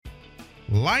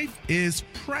Life is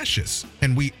precious,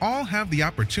 and we all have the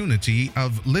opportunity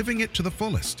of living it to the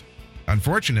fullest.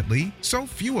 Unfortunately, so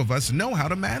few of us know how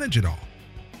to manage it all.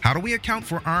 How do we account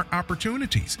for our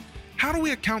opportunities? How do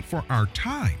we account for our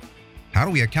time? How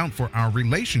do we account for our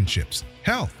relationships,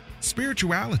 health,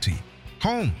 spirituality,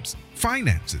 homes,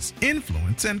 finances,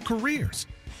 influence, and careers?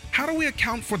 How do we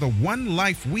account for the one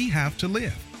life we have to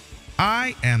live?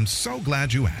 I am so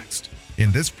glad you asked.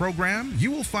 In this program,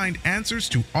 you will find answers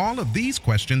to all of these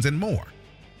questions and more.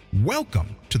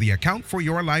 Welcome to the Account for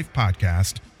Your Life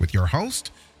podcast with your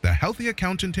host, the healthy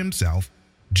accountant himself,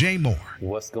 Jay Moore.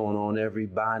 What's going on,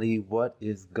 everybody? What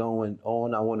is going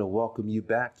on? I want to welcome you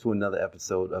back to another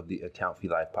episode of the Account for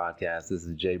Your Life podcast. This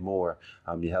is Jay Moore.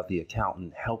 I'm your healthy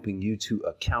accountant, helping you to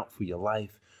account for your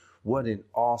life. What an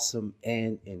awesome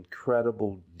and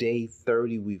incredible day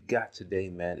 30 we've got today,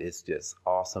 man. It's just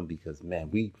awesome because, man,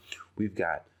 we've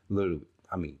got literally,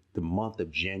 the month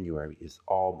of January is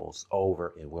almost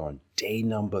over and we're on day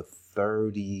number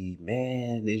 30.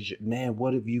 Man,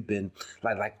 what have you been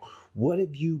what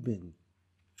have you been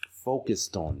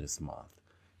focused on this month?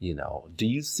 You know, do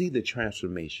you see the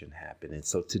transformation happen? And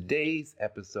so today's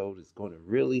episode is going to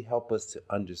really help us to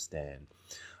understand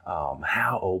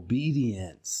how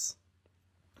obedience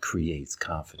creates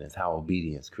confidence.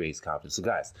 So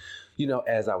guys, you know,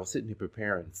 as I was sitting here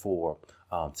preparing for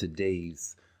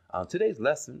today's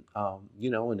lesson,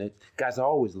 guys, I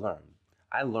always learn.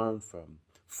 I learn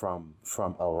from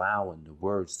allowing the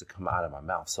words to come out of my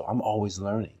mouth. So I'm always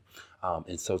learning.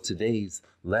 And so today's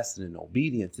lesson in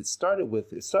obedience, it started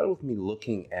with me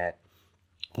looking at,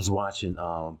 I was watching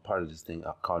part of this thing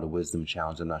called the Wisdom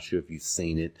Challenge. I'm not sure if you've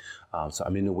seen it. So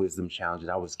I'm in the Wisdom Challenge,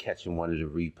 and I was catching one of the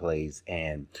replays.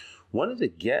 And one of the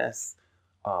guest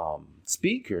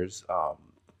speakers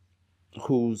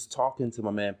who's talking to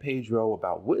my man Pedro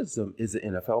about wisdom is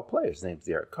an NFL player. His name's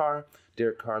Derek Carr.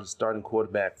 Derek Carr is the starting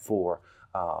quarterback for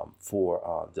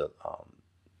the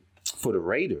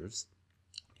Raiders.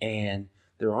 And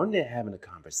they're on there having a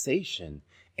conversation,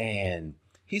 and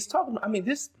he's talking,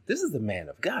 this is the man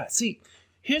of God. See,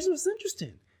 here's what's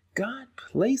interesting. God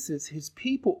places his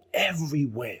people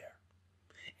everywhere.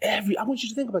 I want you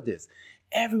to think about this.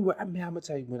 Everywhere. I'm going to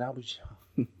tell you, when I was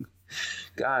young,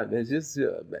 God, man,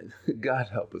 God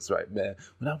help us, right, man?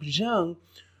 When I was young,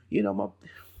 it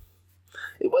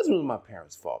wasn't really my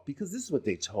parents' fault, because this is what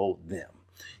they told them.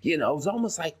 It was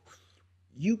almost like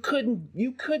you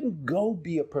couldn't go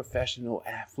be a professional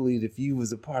athlete if you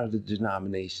was a part of the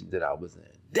denomination that I was in.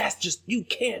 That's just, you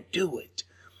can't do it.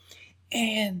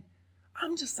 And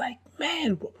I'm just like,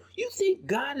 man, you think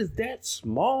God is that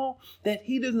small that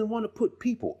he doesn't want to put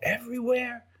people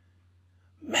everywhere?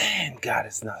 Man, God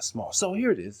is not small. So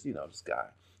here it is, this guy,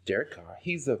 Derek Carr,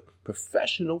 he's a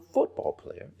professional football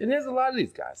player. And there's a lot of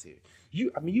these guys here.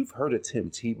 You've heard of Tim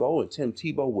Tebow, and Tim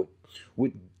Tebow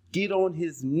would get on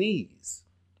his knees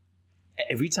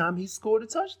every time he scored a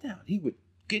touchdown. He would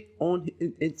get on,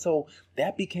 and so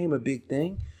that became a big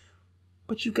thing.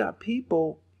 But you got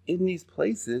people in these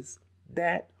places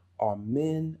that are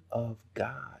men of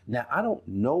God. Now, I don't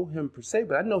know him per se,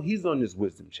 but I know he's on this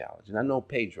Wisdom Challenge, and I know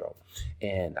Pedro,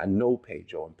 and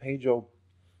Pedro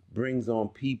brings on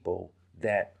people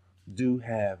that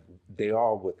they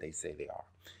are what they say they are.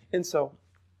 And so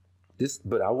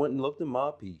but I went and looked him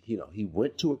up. He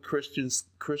went to a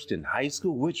Christian high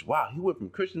school, he went from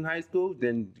Christian high school,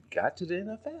 then got to the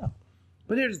NFL.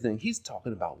 But here's the thing, he's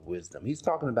talking about wisdom. He's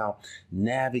talking about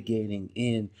navigating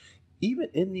even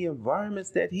in the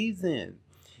environments that he's in.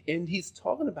 And he's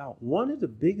talking about one of the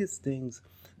biggest things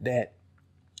that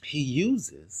he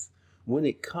uses when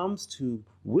it comes to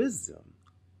wisdom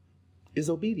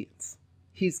is obedience.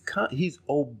 He's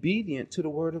obedient to the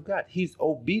word of God. He's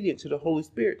obedient to the Holy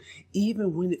Spirit,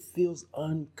 even when it feels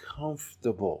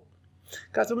uncomfortable.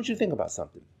 Guys, I want you to think about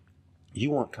something.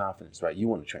 You want confidence, right? You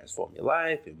want to transform your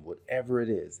life and whatever it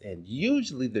is. And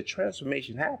usually the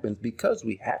transformation happens because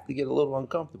we have to get a little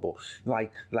uncomfortable.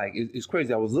 It's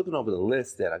crazy. I was looking over the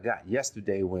list that I got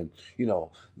yesterday when, the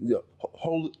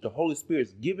Holy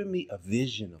Spirit's giving me a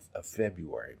vision of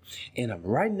February. And I'm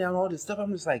writing down all this stuff.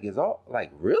 I'm just like,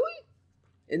 really?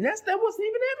 And that wasn't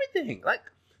even everything.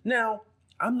 Now,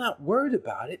 I'm not worried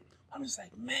about it. I'm just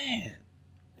like, man,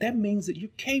 that means that you're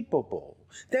capable.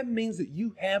 That means that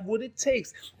you have what it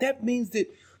takes. That means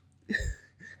that,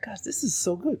 gosh, this is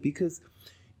so good because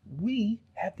we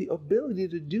have the ability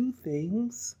to do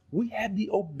things. We have the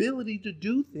ability to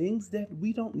do things that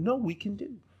we don't know we can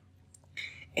do.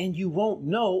 And you won't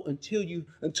know until you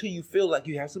feel like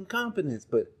you have some confidence.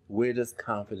 But where does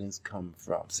confidence come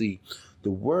from? See,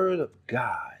 the word of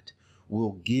God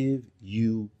will give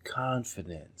you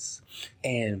confidence.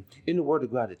 And in the Word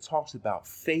of God, it talks about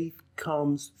faith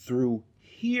comes through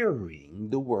hearing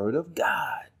the Word of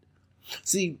God.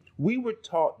 See, we were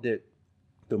taught that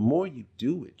the more you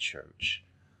do at church,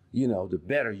 the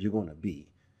better you're going to be.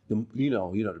 The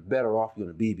better off you're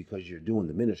going to be because you're doing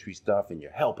the ministry stuff and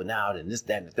you're helping out and this,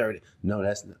 that, and the third. No,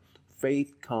 that's not.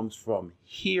 Faith comes from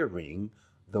hearing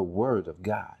the Word of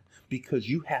God, because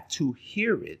you have to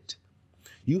hear it.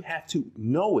 You have to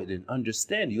know it and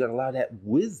understand. You got to allow that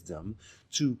wisdom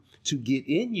to get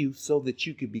in you so that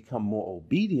you can become more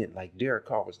obedient. Like Derek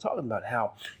Carr was talking about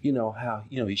how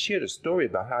he shared a story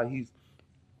about how he's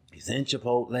in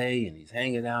Chipotle and he's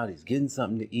hanging out, he's getting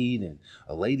something to eat, and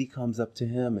a lady comes up to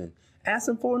him and asks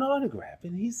him for an autograph.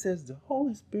 And he says, the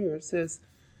Holy Spirit says,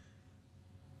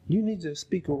 you need to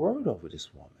speak a word over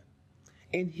this woman.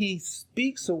 And he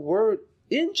speaks a word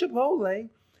in Chipotle.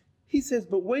 He says,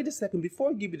 but wait a second,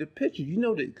 before I give you the picture,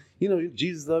 that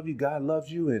Jesus loves you, God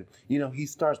loves you. And, he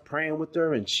starts praying with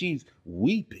her and she's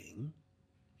weeping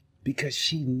because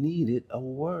she needed a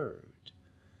word.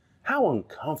 How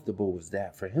uncomfortable was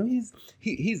that for him?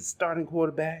 He's a starting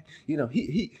quarterback.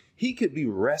 He could be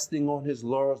resting on his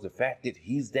laurels, the fact that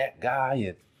he's that guy.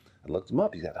 And I looked him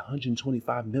up. He's got a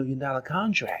 $125 million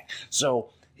contract. So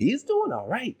he's doing all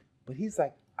right. But he's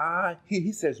like,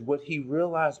 he says what he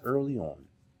realized early on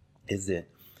is that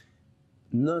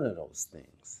none of those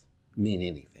things mean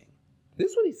anything. This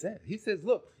is what he said. He says,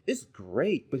 look, it's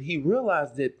great. But he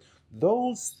realized that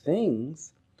those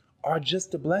things are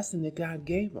just a blessing that God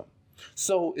gave him.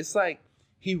 So it's like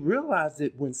he realized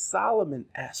that when Solomon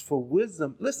asked for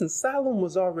wisdom, listen, Solomon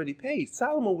was already paid.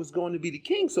 Solomon was going to be the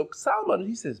king. So Solomon,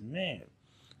 he says, man,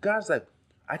 God's like,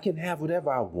 I can have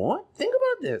whatever I want. Think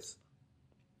about this.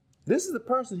 This is the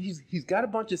person, he's got a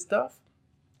bunch of stuff.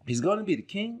 He's going to be the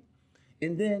king.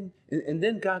 And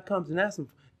then God comes and asks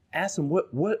him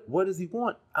what does he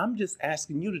want? I'm just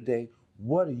asking you today,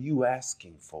 what are you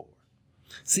asking for?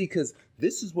 See, because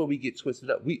this is where we get twisted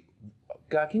up.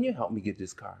 God, can you help me get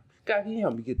this car? God, can you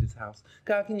help me get this house?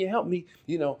 God, can you help me,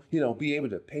 be able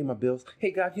to pay my bills?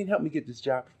 Hey, God, can you help me get this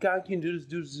job? God, can you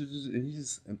do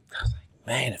this? And I was like,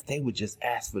 man, if they would just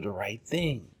ask for the right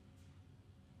thing.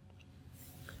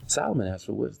 Solomon asked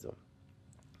for wisdom.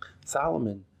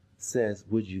 Solomon says,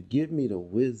 would you give me the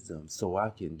wisdom so I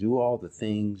can do all the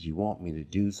things you want me to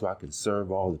do, so I can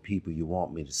serve all the people you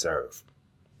want me to serve?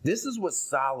 This is what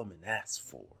Solomon asked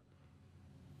for.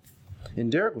 And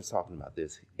Derek was talking about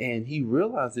this, and he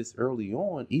realized this early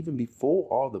on, even before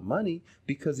all the money,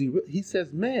 because he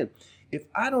says, man, if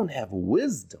I don't have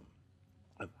wisdom,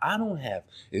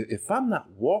 if I'm not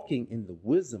walking in the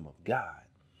wisdom of God,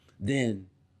 then,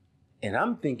 and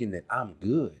I'm thinking that I'm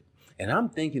good, and I'm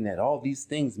thinking that all these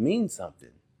things mean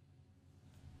something,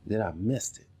 then I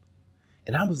missed it.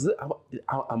 And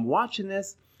I'm watching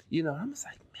this, I'm just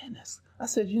like, man, I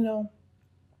said,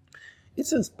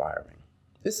 it's inspiring.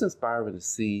 It's inspiring to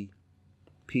see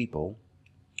people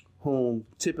whom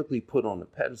typically put on a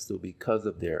pedestal because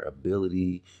of their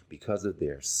ability, because of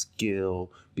their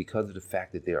skill, because of the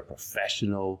fact that they're a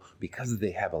professional, because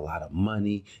they have a lot of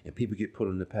money, and people get put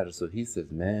on the pedestal. He says,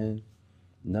 man,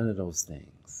 none of those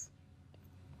things.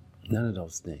 None of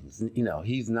those things.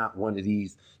 He's not one of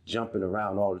these jumping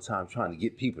around all the time trying to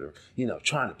get people to,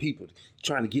 trying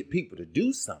to get people to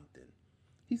do something.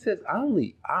 He says, I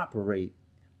only operate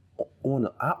on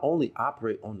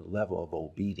the level of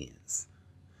obedience.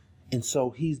 And so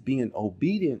he's being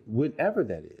obedient whenever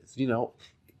that is.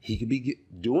 He could be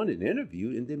doing an interview,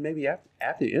 and then maybe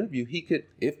after the interview, he could,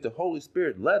 if the Holy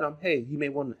Spirit let him, hey, he may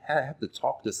want to have to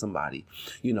talk to somebody,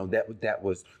 that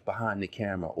was behind the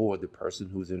camera or the person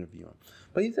who's interviewing.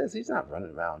 But he says he's not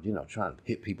running around, trying to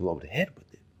hit people over the head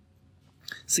with it.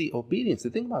 See, obedience, the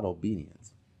thing about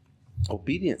obedience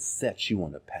sets you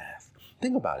on a path.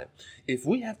 Think about it. If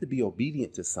we have to be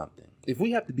obedient to something, if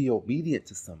we have to be obedient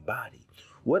to somebody,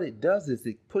 what it does is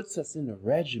it puts us in the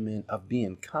regimen of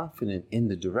being confident in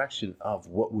the direction of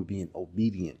what we're being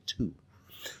obedient to.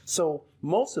 So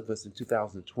most of us in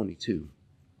 2022,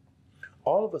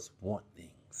 all of us want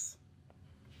things,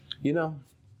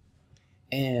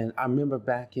 And I remember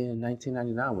back in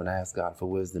 1999 when I asked God for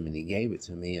wisdom and he gave it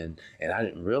to me, and I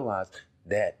didn't realize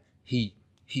that he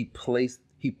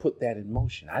put that in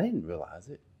motion. I didn't realize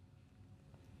it.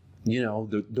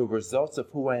 The results of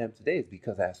who I am today is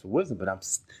because I asked for wisdom. But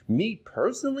me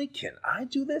personally, can I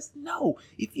do this? No.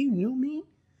 If you knew me,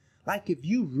 if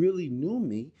you really knew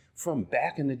me from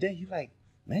back in the day, you're like,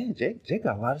 man, Jake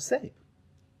got a lot to say.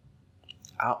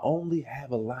 I only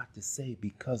have a lot to say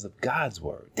because of God's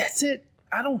word. That's it.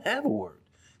 I don't have a word.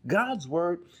 God's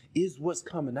word is what's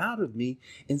coming out of me.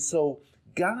 And so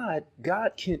God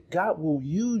will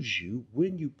use you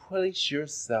when you place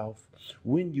yourself,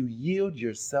 when you yield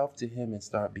yourself to him and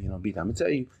start being obedient. I'm gonna tell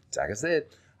you, like I said,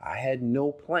 I had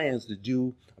no plans to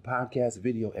do a podcast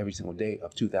video every single day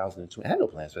of 2020. I had no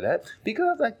plans for that because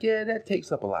I was like, yeah, that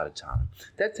takes up a lot of time.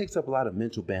 That takes up a lot of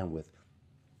mental bandwidth.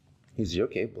 He said, you're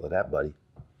capable of that, buddy.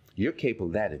 You're capable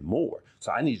of that and more.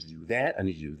 So I need you to do that. I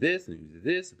need you to do this. I need you to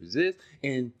do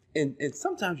this. And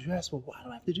sometimes you ask, well, why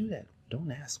do I have to do that?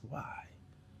 Don't ask why.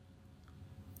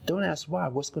 Don't ask why.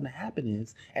 What's going to happen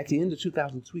is at the end of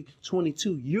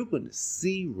 2022, you're going to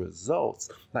see results.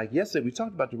 Like yesterday, we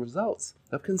talked about the results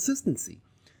of consistency.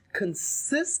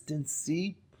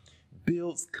 Consistency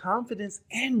builds confidence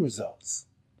and results.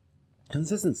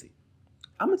 Consistency.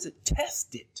 I'm going to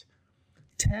test it.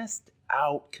 Test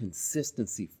out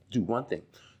consistency. Do one thing.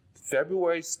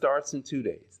 February starts in 2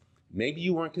 days. Maybe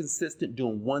you weren't consistent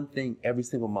doing one thing every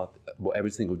single month, well, every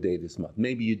single day this month.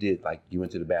 Maybe you did, like you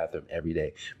went to the bathroom every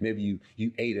day. Maybe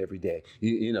you ate every day.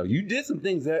 You did some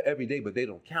things every day, but they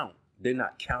don't count. They're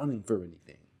not counting for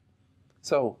anything.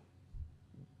 So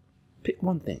pick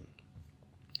one thing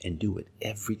and do it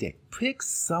every day. Pick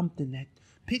something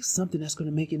that's going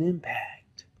to make an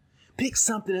impact. Pick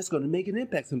something that's going to make an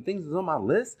impact. Some things that's on my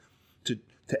list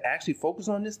to actually focus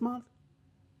on this month.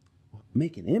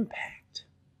 Make an impact.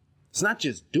 It's not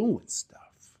just doing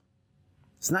stuff.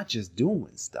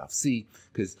 See,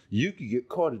 because you could get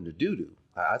caught in the doo-doo.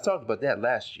 I talked about that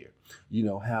last year. You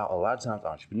know how a lot of times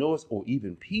entrepreneurs or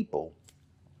even people,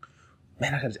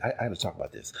 man, I gotta talk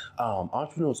about this.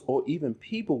 Entrepreneurs or even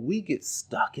people, we get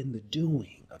stuck in the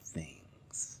doing of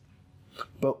things,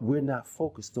 but we're not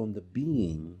focused on the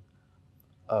being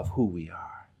of who we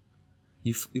are.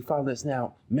 You follow this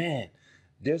now, man.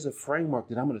 There's a framework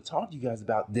that I'm going to talk to you guys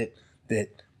about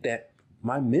that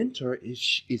my mentor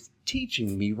is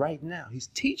teaching me right now. He's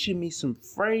teaching me some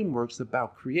frameworks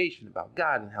about creation, about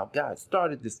God, and how God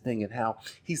started this thing, and how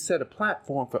he set a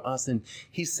platform for us, and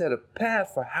he set a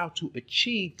path for how to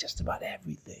achieve just about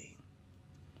everything.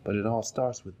 But it all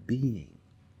starts with being.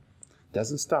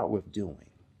 Doesn't start with doing.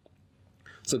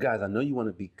 So guys, I know you want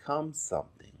to become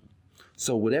something.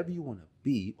 So whatever you want to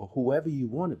be, or whoever you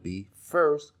want to be,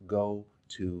 first go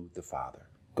to the Father.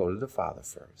 Go to the Father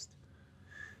first.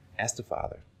 Ask the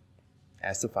Father.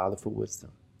 Ask the Father for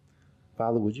wisdom.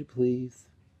 Father, would you please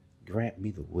grant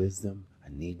me the wisdom I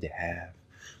need to have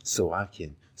so I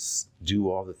can do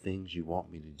all the things you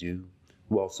want me to do?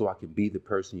 Well, so I can be the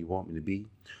person you want me to be.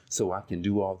 So I can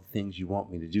do all the things you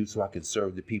want me to do. So I can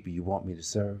serve the people you want me to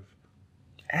serve.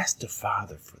 Ask the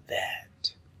Father for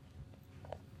that.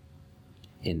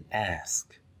 And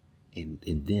ask. And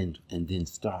then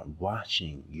start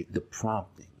watching the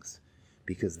promptings,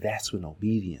 because that's when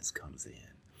obedience comes in.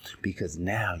 Because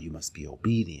now you must be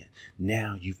obedient.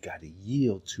 Now you've got to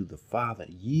yield to the Father,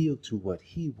 yield to what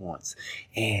he wants.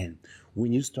 And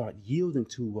when you start yielding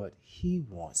to what he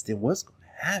wants, then what's going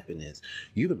to happen is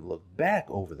you're going to look back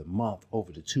over the month,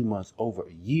 over the 2 months, over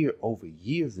a year, over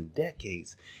years and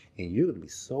decades, and you're going to be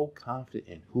so confident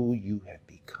in who you have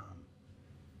become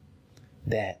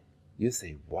that you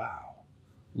say, wow,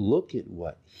 look at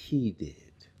what he did.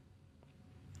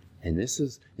 And this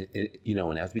is,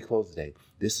 and as we close today,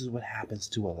 this is what happens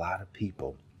to a lot of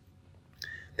people.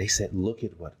 They said, look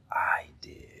at what I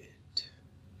did.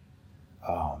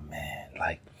 Oh man,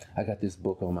 like I got this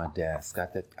book on my desk.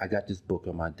 I got this book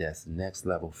on my desk, Next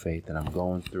Level Faith, and I'm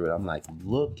going through it. I'm like,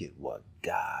 look at what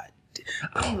God did.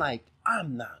 I'm like,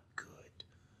 I'm not good.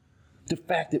 The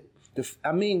fact that,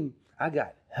 I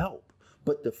got help.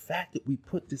 But the fact that we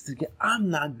put this together, I'm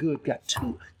not good. Got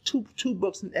two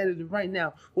books in editing right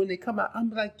now. When they come out, I'm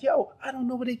like, yo, I don't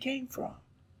know where they came from.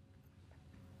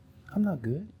 I'm not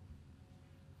good.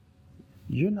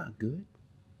 You're not good.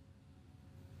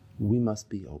 We must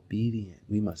be obedient.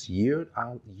 We must yield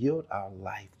our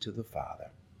life to the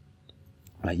Father.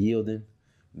 By yielding,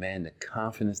 man, the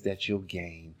confidence that you'll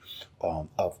gain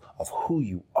of who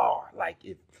you are. Like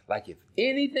if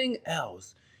anything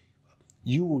else,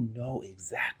 you will know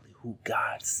exactly who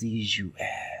God sees you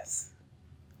as.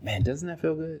 Man, doesn't that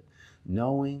feel good?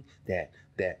 Knowing that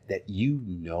you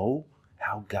know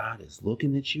how God is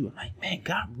looking at you. I'm like, man,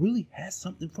 God really has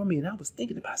something for me. And I was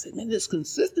thinking about, I said, man, this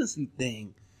consistency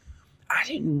thing, I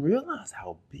didn't realize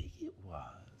how big it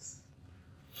was.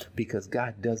 Because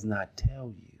God does not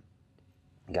tell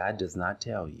you. God does not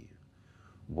tell you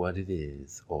what it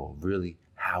is or really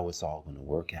how it's all going to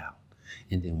work out.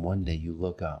 And then one day you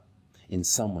look up and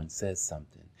someone says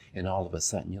something, and all of a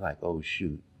sudden you're like, oh,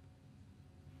 shoot.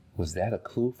 Was that a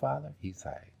clue, Father? He's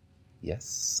like, yes,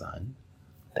 son,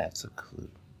 that's a clue.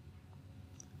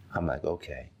 I'm like,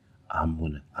 okay, I'm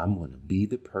gonna be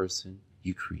the person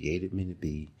you created me to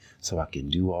be, so I can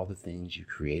do all the things you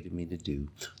created me to do,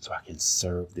 so I can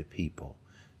serve the people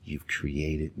you've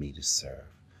created me to serve.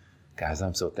 Guys,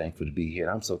 I'm so thankful to be here.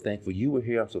 I'm so thankful you were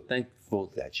here. I'm so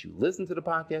thankful that you listened to the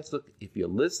podcast. Look, if you're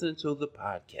listening to the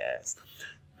podcast,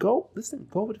 go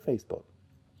over to Facebook,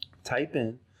 type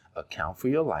in Account for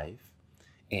Your Life,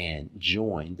 and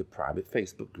join the private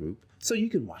Facebook group so you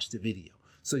can watch the video,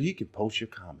 so you can post your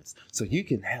comments, so you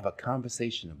can have a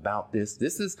conversation about this.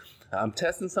 I'm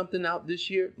testing something out this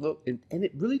year. Look, and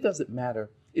it really doesn't matter.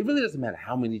 It really doesn't matter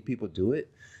how many people do it,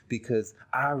 because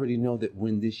I already know that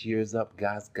when this year is up,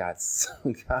 God's got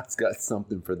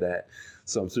something for that.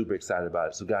 So I'm super excited about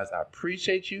it. So guys, I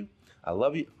appreciate you. I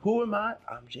love you. Who am I?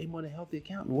 I'm Jay Moore, the Healthy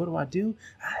Accountant. What do?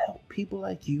 I help people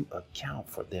like you account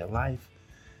for their life.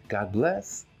 God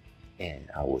bless, and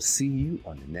I will see you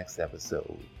on the next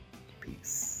episode.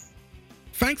 Peace.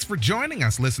 Thanks for joining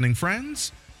us, listening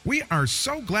friends. We are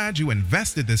so glad you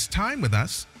invested this time with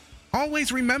us.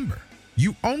 Always remember,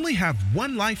 you only have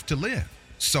one life to live,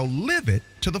 so live it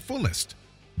to the fullest.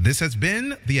 This has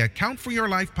been the Account for Your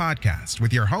Life podcast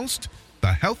with your host,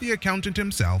 the healthy accountant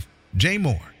himself, Jay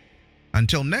Moore.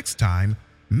 Until next time,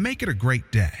 make it a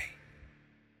great day.